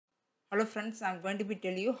Hello friends, I'm going to be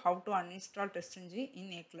tell you how to uninstall TestNG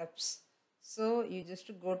in Eclipse. So you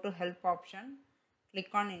just go to help option, click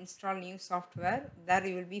on install new software. There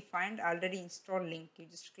you will be find already installed link. You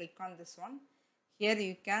just click on this one. Here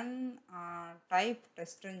you can type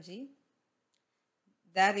TestNG.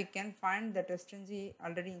 There you can find the TestNG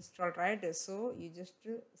already installed, right? So you just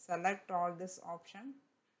select all this option.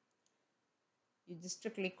 You just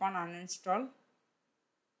click on uninstall.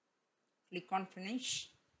 Click on finish.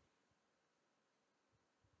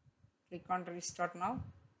 Click on restart now.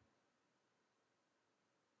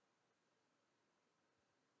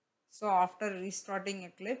 So after restarting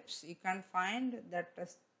Eclipse, you can find that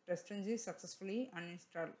TestNG successfully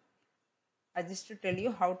uninstalled. I just to tell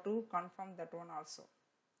you how to confirm that one also.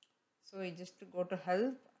 So you just go to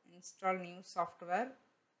help, install new software.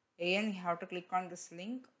 Again, you have to click on this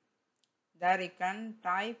link. There you can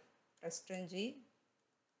type TestNG.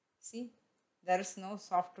 See, there is no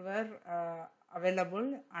software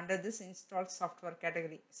available under this installed software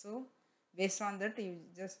category. So based on that, you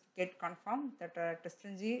just get confirmed that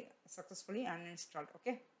TestNG successfully uninstalled.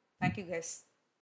 Okay. Thank you guys.